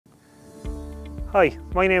Hi,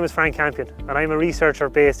 my name is Frank Campion and I'm a researcher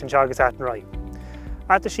based in Teagasc Athenry.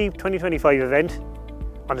 At the Sheep 2025 event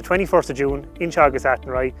on the 21st of June in Teagasc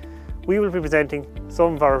Athenry, we will be presenting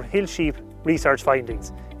some of our hill sheep research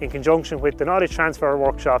findings in conjunction with the knowledge transfer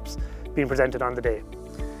workshops being presented on the day.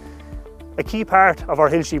 A key part of our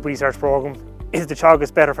hill sheep research programme is the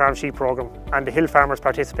Teagasc Better Farm Sheep programme and the hill farmers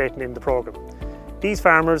participating in the programme. These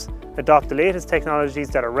farmers adopt the latest technologies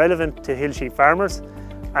that are relevant to hill sheep farmers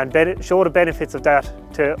and show the benefits of that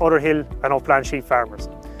to other hill and upland sheep farmers.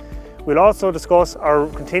 We'll also discuss our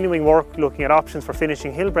continuing work looking at options for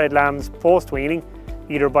finishing hill-bred lambs post-weaning,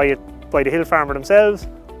 either by the hill farmer themselves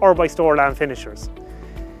or by store lamb finishers.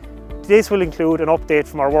 This will include an update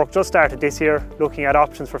from our work just started this year, looking at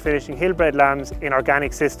options for finishing hill-bred lambs in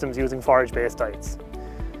organic systems using forage-based diets.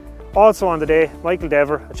 Also on the day, Michael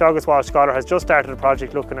Dever, a Teagasc Walsh scholar, has just started a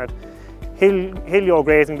project looking at hill yoke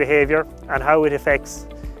grazing behaviour and how it affects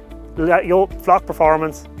flock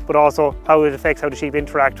performance, but also how it affects how the sheep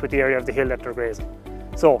interact with the area of the hill that they're grazing.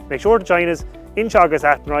 So make sure to join us in Teagasc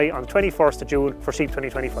Athenry on the 21st of June for Sheep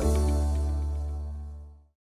 2025.